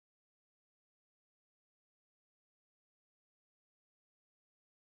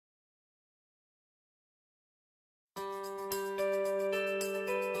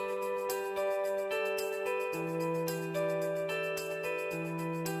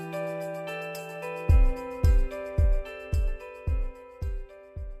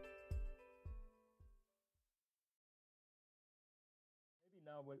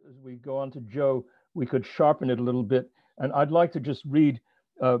as we go on to Joe, we could sharpen it a little bit. And I'd like to just read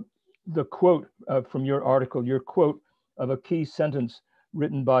uh, the quote from your article, your quote of a key sentence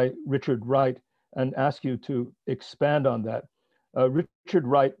written by Richard Wright, and ask you to expand on that. Richard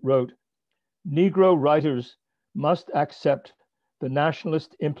Wright wrote, Negro writers must accept the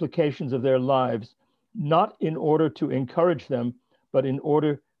nationalist implications of their lives, not in order to encourage them, but in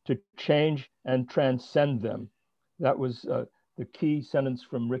order to change and transcend them. That was the key sentence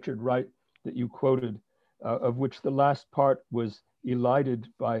from Richard Wright that you quoted, of which the last part was elided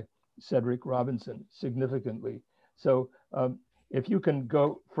by Cedric Robinson significantly. So if you can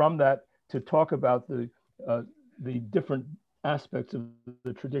go from that to talk about the different aspects of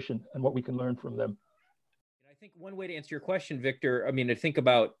the tradition and what we can learn from them. I think one way to answer your question, Victor, I mean, to think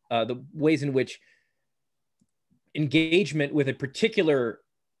about the ways in which engagement with a particular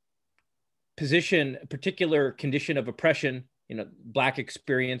position, a particular condition of oppression, Black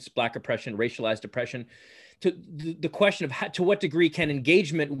experience, Black oppression, racialized oppression, to the question of how, to what degree can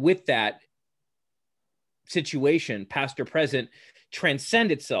engagement with that situation, past or present,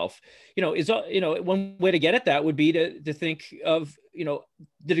 transcend itself, one way to get at that would be to think of,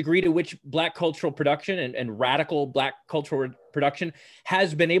 the degree to which Black cultural production and radical Black cultural production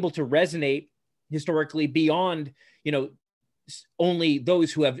has been able to resonate historically beyond, only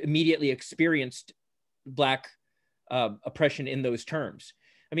those who have immediately experienced Black oppression in those terms.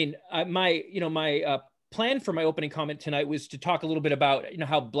 I mean, my plan for my opening comment tonight was to talk a little bit about,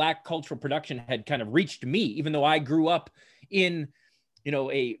 how Black cultural production had kind of reached me, even though I grew up in,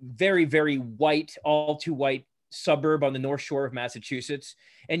 a very, very white, all too white suburb on the North Shore of Massachusetts.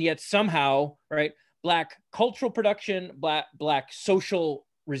 And yet somehow, right, Black cultural production, Black social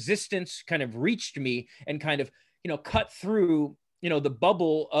resistance kind of reached me and kind of, cut through, the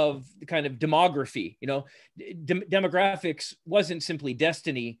bubble of the kind of demography. Demographics wasn't simply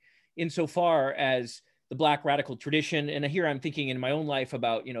destiny insofar as the Black radical tradition. And here I'm thinking in my own life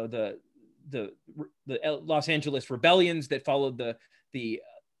about, the Los Angeles rebellions that followed the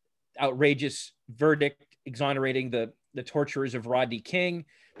outrageous verdict exonerating the torturers of Rodney King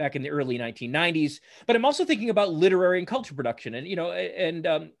back in the early 1990s. But I'm also thinking about literary and culture production. And,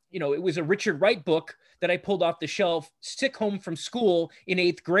 it was a Richard Wright book that I pulled off the shelf, sick home from school in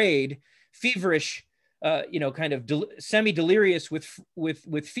 8th grade, feverish, kind of semi-delirious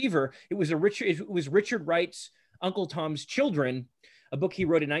with fever. It was Richard Wright's Uncle Tom's Children, a book he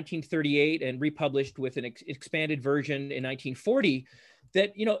wrote in 1938 and republished with an expanded version in 1940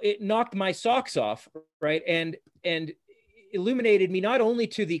 that, it knocked my socks off, right? And illuminated me not only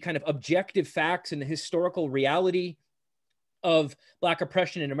to the kind of objective facts and the historical reality of Black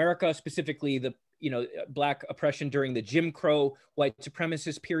oppression in America, specifically the, Black oppression during the Jim Crow white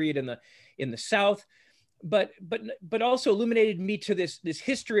supremacist period in the South, but also illuminated me to this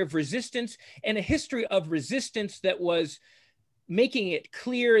history of resistance, and a history of resistance that was making it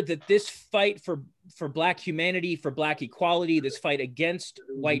clear that this fight for Black humanity, for Black equality, this fight against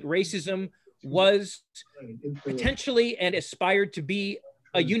white racism was potentially and aspired to be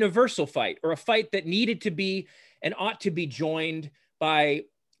a universal fight, or a fight that needed to be and ought to be joined by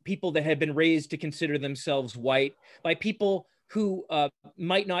people that had been raised to consider themselves white, by people who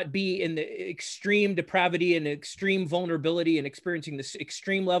might not be in the extreme depravity and extreme vulnerability and experiencing this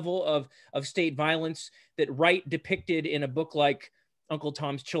extreme level of state violence that Wright depicted in a book like Uncle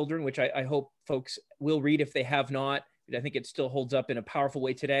Tom's Children, which I hope folks will read if they have not. I think it still holds up in a powerful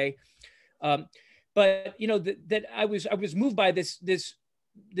way today. But that I was moved by this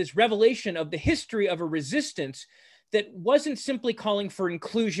revelation of the history of a resistance that wasn't simply calling for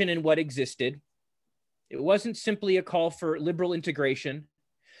inclusion in what existed. It wasn't simply a call for liberal integration,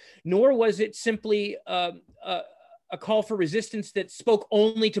 nor was it simply a call for resistance that spoke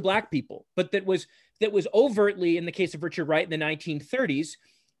only to Black people, but that was overtly, in the case of Richard Wright in the 1930s,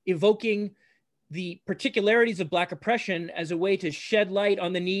 evoking the particularities of Black oppression as a way to shed light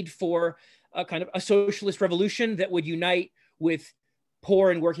on the need for a kind of a socialist revolution that would unite with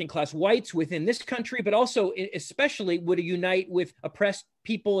poor and working class whites within this country, but also especially would unite with oppressed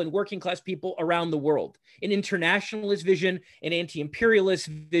people and working class people around the world, an internationalist vision, an anti-imperialist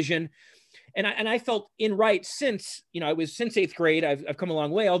vision. And I felt in Wright since 8th grade, I've come a long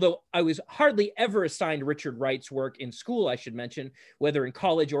way, although I was hardly ever assigned Richard Wright's work in school, I should mention, whether in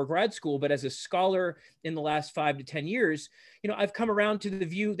college or grad school, but as a scholar in the last 5 to 10 years, I've come around to the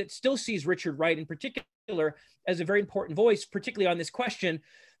view that still sees Richard Wright in particular as a very important voice, particularly on this question.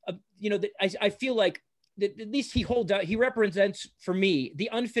 That I feel like that at least he represents for me the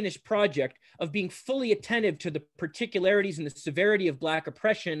unfinished project of being fully attentive to the particularities and the severity of Black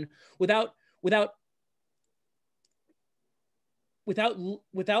oppression without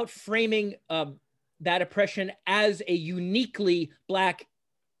without framing that oppression as a uniquely Black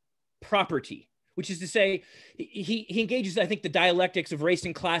property, which is to say, he engages, I think, the dialectics of race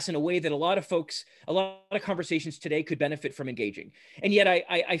and class in a way that a lot of conversations today could benefit from engaging. And yet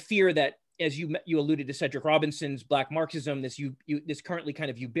I fear that, as you alluded to Cedric Robinson's Black Marxism, this currently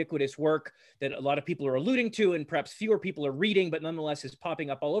kind of ubiquitous work that a lot of people are alluding to and perhaps fewer people are reading, but nonetheless is popping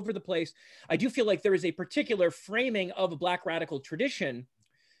up all over the place. I do feel like there is a particular framing of a Black radical tradition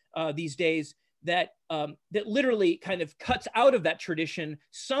these days that literally kind of cuts out of that tradition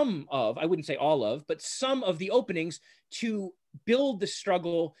some of, I wouldn't say all of, but some of the openings to build the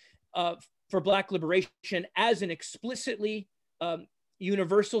struggle for Black liberation as an explicitly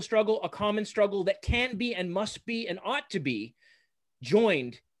universal struggle, a common struggle that can be and must be and ought to be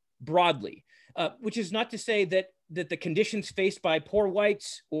joined broadly, which is not to say that the conditions faced by poor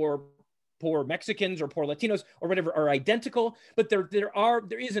whites or poor Mexicans or poor Latinos or whatever are identical, but there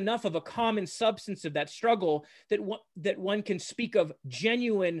is enough of a common substance of that struggle that one can speak of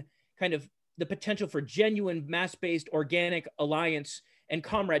genuine kind of the potential for genuine mass-based organic alliance and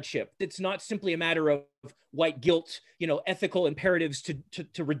comradeship. It's not simply a matter of white guilt, ethical imperatives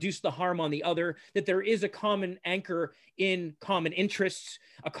to reduce the harm on the other, that there is a common anchor in common interests,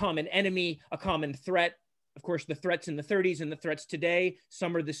 a common enemy, a common threat. Of course, the threats in the 30s and the threats today,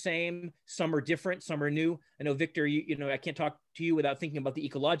 some are the same, some are different, some are new. I know, Victor, I can't talk to you without thinking about the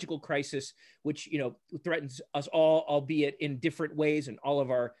ecological crisis, which, threatens us all, albeit in different ways, and all of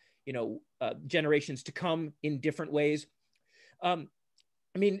our, generations to come in different ways. I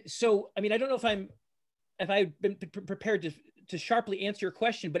don't know if I've been prepared to sharply answer your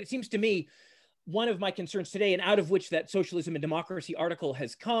question, but it seems to me one of my concerns today, and out of which that Socialism and Democracy article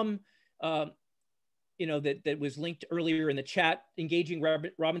has come, that was linked earlier in the chat, engaging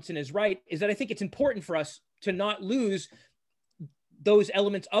Robinson is right, is that I think it's important for us to not lose those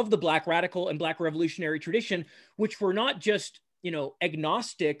elements of the Black radical and Black revolutionary tradition, which were not just,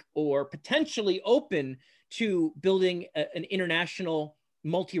 agnostic or potentially open to building an international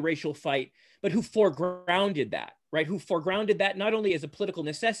multiracial fight, but who foregrounded that, right? Who foregrounded that not only as a political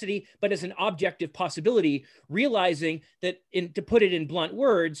necessity, but as an objective possibility, realizing that, to put it in blunt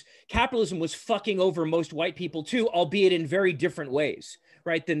words, capitalism was fucking over most white people too, albeit in very different ways,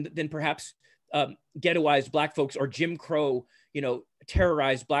 right? Than perhaps ghettoized Black folks or Jim Crow,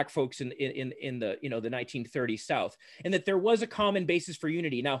 terrorized Black folks in the the 1930s South, and that there was a common basis for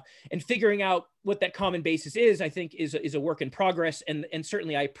unity. Now, and figuring out what that common basis is, I think is a work in progress. And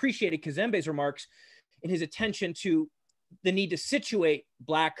certainly I appreciated Kazembe's remarks in his attention to the need to situate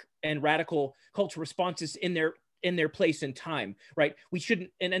Black and radical cultural responses in their place and time, right? We shouldn't,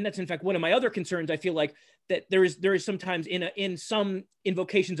 and that's in fact one of my other concerns. I feel like that there is sometimes in some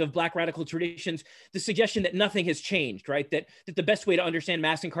invocations of Black radical traditions, the suggestion that nothing has changed, right? That the best way to understand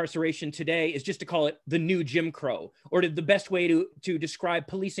mass incarceration today is just to call it the new Jim Crow, or the best way to describe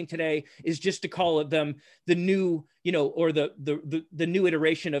policing today is just to call it the new, or the new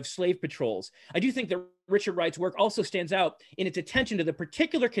iteration of slave patrols. I do think that Richard Wright's work also stands out in its attention to the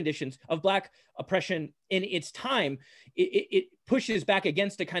particular conditions of Black oppression in its time. It pushes back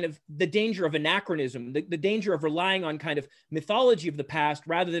against a kind of the danger of anachronism, the danger of relying on kind of mythology of the past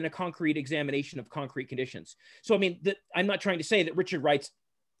rather than a concrete examination of concrete conditions. So, I'm not trying to say that Richard Wright's,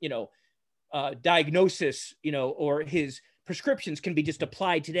 diagnosis, or his prescriptions can be just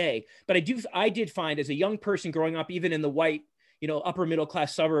applied today. But I did find, as a young person growing up, even in the white, upper middle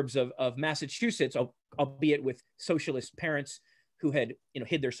class suburbs of Massachusetts, albeit with socialist parents who had,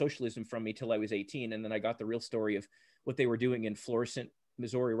 hid their socialism from me till I was 18. And then I got the real story of what they were doing in Florissant,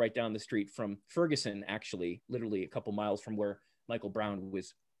 Missouri, right down the street from Ferguson, actually, literally a couple miles from where Michael Brown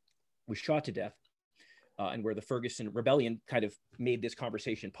was shot to death, and where the Ferguson rebellion kind of made this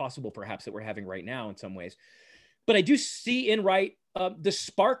conversation possible, perhaps, that we're having right now in some ways. But I do see in Wright the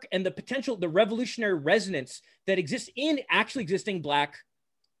spark and the potential, the revolutionary resonance that exists in actually existing Black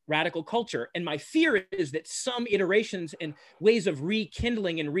radical culture. And my fear is that some iterations and ways of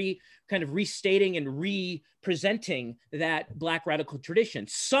rekindling and kind of restating and representing that Black radical tradition,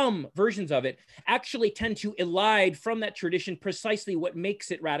 some versions of it actually tend to elide from that tradition precisely what makes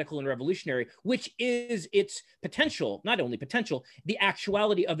it radical and revolutionary, which is its potential, not only potential, the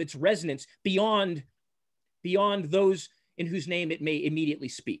actuality of its resonance beyond those in whose name it may immediately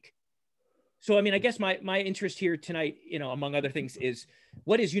speak. So, I guess my interest here tonight, among other things, is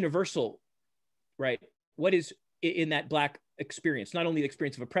what is universal, right? What is in that Black experience, not only the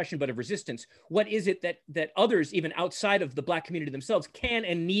experience of oppression, but of resistance? What is it that others, even outside of the Black community themselves, can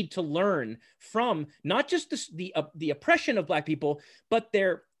and need to learn from, not just the oppression of Black people, but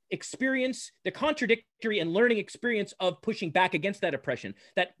their experience, the contradictory and learning experience of pushing back against that oppression,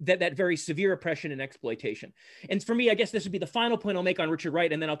 that very severe oppression and exploitation. And for me, I guess this would be the final point I'll make on Richard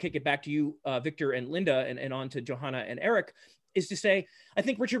Wright, and then I'll kick it back to you, Victor and Linda, and on to Johanna and Eric, is to say, I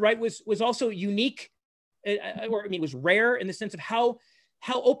think Richard Wright was also unique, or I mean, was rare in the sense of how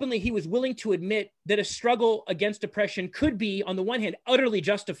openly he was willing to admit that a struggle against oppression could be, on the one hand, utterly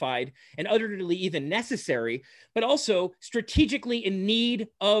justified and utterly even necessary, but also strategically in need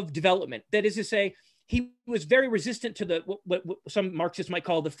of development. That is to say, he was very resistant to what some Marxists might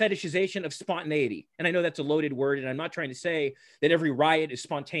call the fetishization of spontaneity. And I know that's a loaded word, and I'm not trying to say that every riot is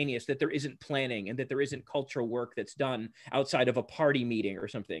spontaneous, that there isn't planning and that there isn't cultural work that's done outside of a party meeting or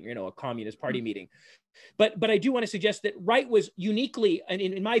something, a communist party meeting. But I do want to suggest that Wright was uniquely, and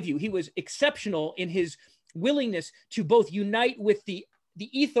in my view, he was exceptional in his willingness to both unite with the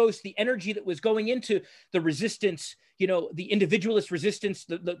ethos, the energy that was going into the resistance, the individualist resistance,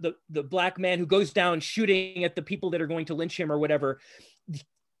 the black man who goes down shooting at the people that are going to lynch him or whatever,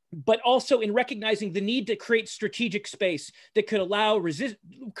 but also in recognizing the need to create strategic space that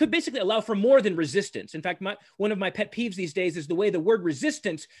could basically allow for more than resistance. In fact, one of my pet peeves these days is the way the word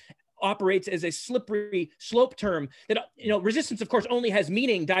resistance operates as a slippery slope term that, resistance, of course, only has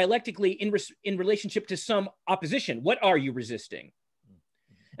meaning dialectically in relationship to some opposition. What are you resisting?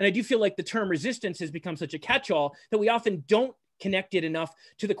 And I do feel like the term resistance has become such a catch-all that we often don't connect it enough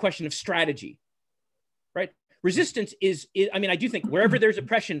to the question of strategy, right? Resistance I do think wherever there's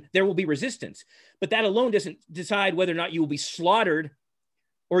oppression, there will be resistance, but that alone doesn't decide whether or not you will be slaughtered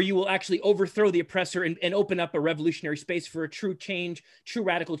or you will actually overthrow the oppressor and open up a revolutionary space for a true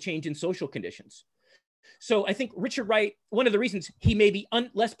radical change in social conditions. So I think Richard Wright, one of the reasons he may be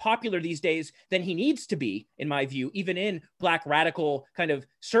less popular these days than he needs to be, in my view, even in Black radical kind of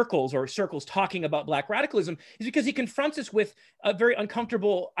circles or circles talking about Black radicalism, is because he confronts us with a very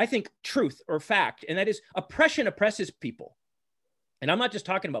uncomfortable, I think, truth or fact, and that is oppression oppresses people. And I'm not just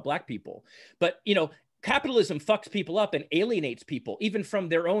talking about Black people, but, capitalism fucks people up and alienates people, even from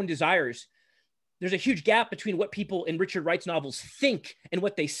their own desires. There's a huge gap between what people in Richard Wright's novels think and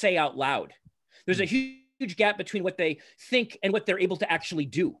what they say out loud. There's a huge gap between what they think and what they're able to actually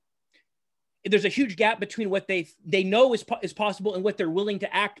do. There's a huge gap between what they know is possible and what they're willing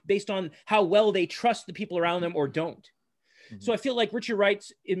to act based on how well they trust the people around them or don't. Mm-hmm. So I feel like Richard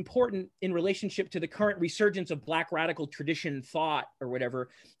Wright's important in relationship to the current resurgence of Black radical tradition thought or whatever,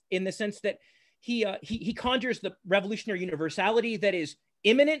 in the sense that he conjures the revolutionary universality that is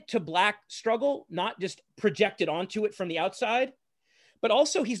imminent to Black struggle, not just projected onto it from the outside. But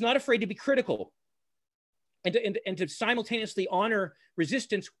also, he's not afraid to be critical and to simultaneously honor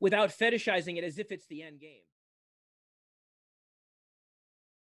resistance without fetishizing it as if it's the end game.